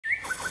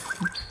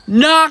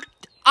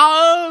Knocked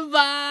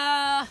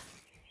over!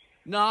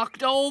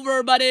 Knocked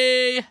over,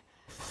 buddy!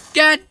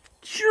 Get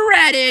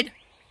shredded!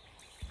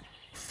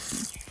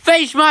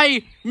 Face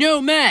my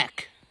new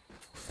mech!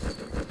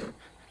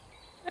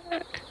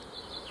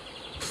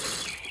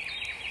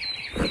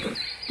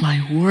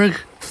 My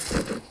work?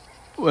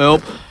 Well,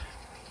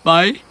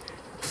 my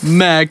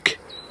mech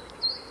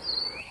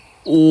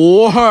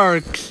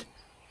works.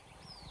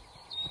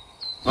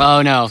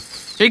 Oh no,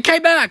 he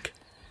came back!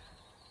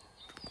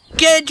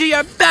 Get to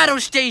your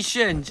battle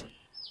stations!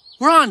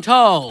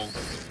 Pronto!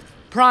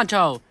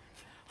 Pronto!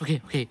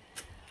 Okay.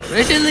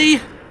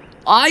 Recently,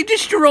 I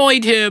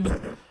destroyed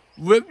him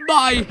with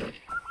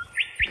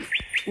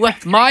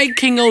my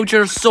King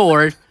Ogre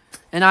sword,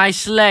 and I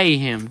slay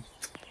him.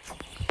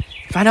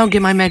 If I don't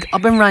get my mech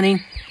up and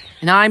running,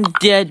 and I'm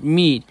dead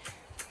meat.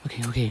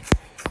 Okay.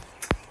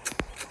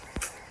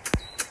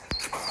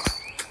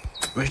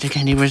 Where's the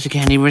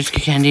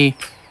candy?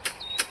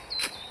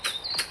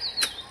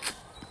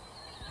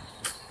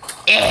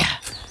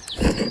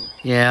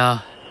 Yeah.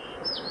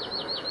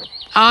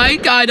 I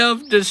kind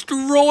of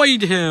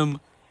destroyed him.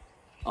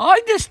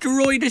 I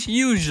destroyed this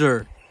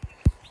user.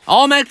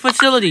 All mech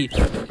facility.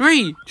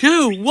 3,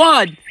 2,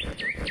 1.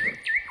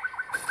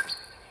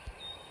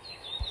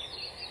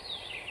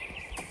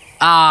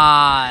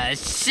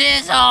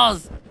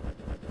 Sizzles.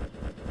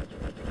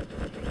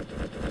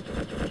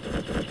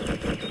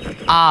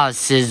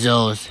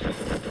 Sizzles.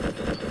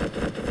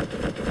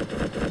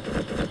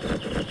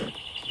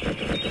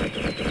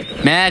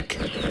 Mech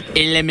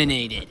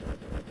eliminated.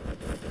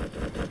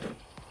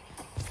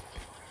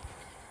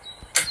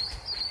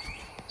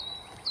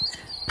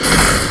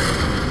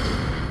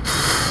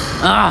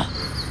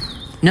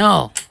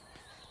 No.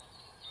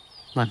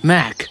 My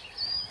mech.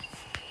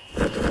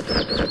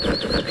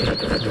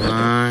 Come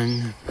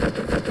on.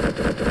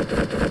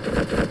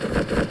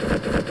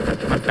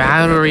 My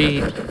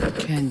battery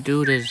can't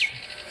do this.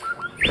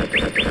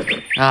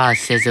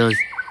 Sizzles.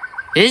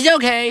 It's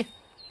okay.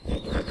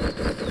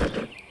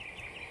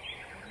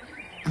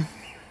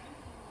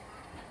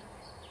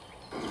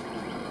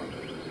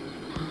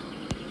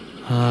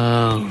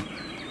 Oh.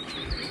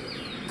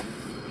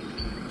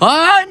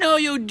 No,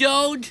 you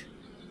don't.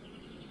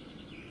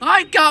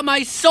 I got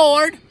my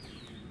sword.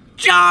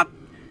 Chop.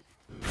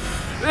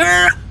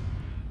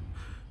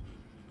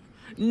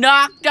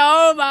 Knocked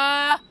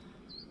over.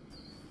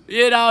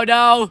 You don't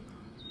know.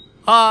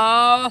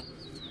 Oh.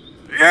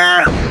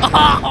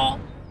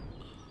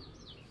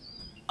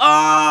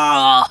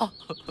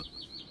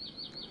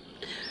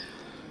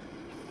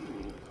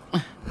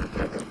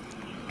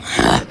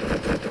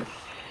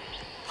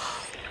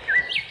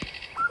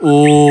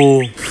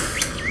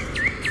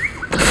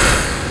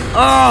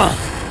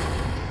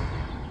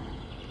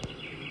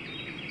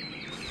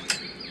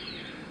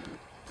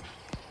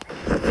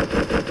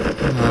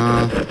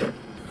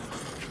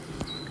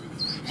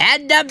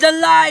 End of the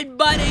line,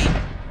 buddy.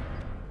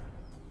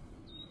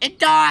 It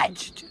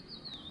dodged.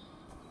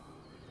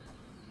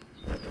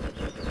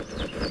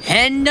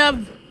 End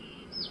of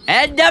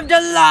the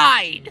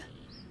line.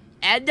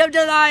 End of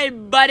the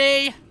line,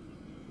 buddy.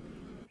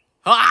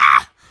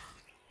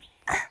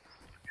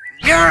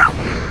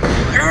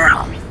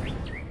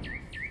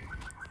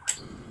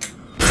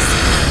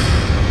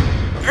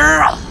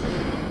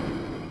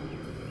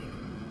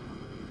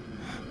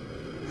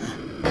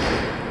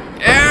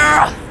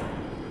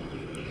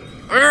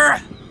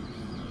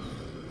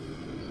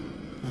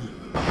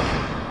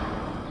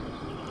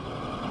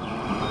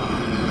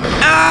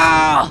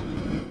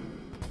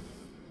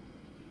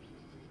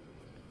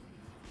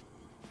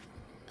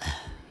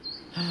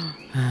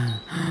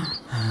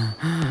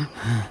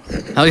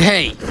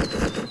 Okay.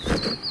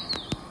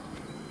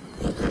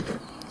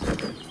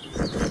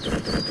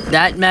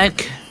 That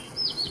mech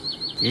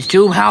is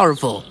too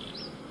powerful.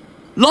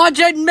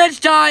 Launching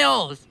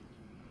missiles!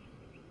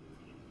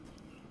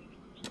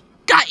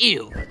 Got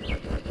you!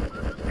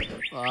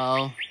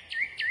 Well...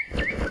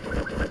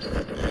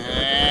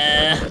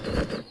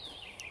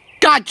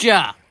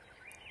 Gotcha!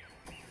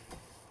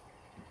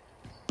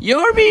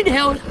 You're being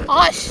held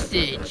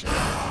hostage.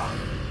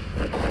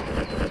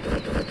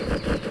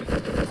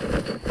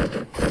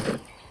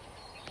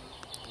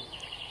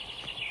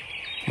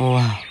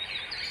 Wow.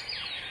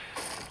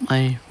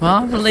 I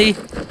probably...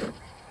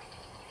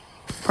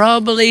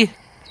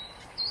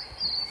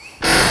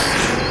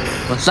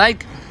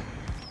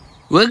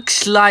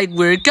 Looks like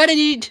we're gonna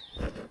need...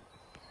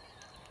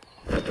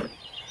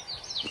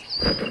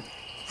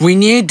 We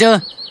need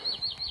to...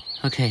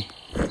 Okay.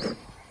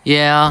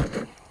 Yeah.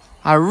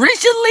 I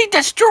recently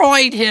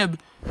destroyed him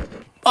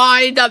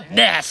by the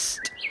nest.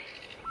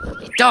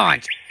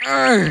 Dodge.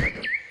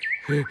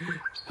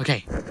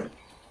 Okay.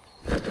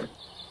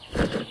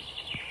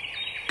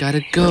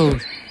 Gotta go.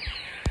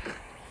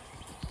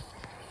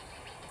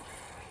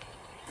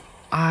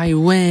 I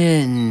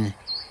win.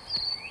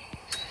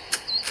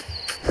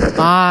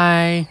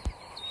 Bye.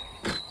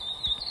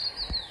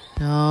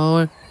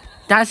 No,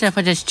 that's it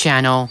for this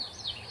channel.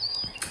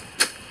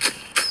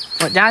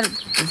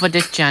 For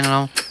this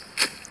channel.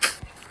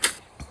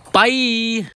 Bye.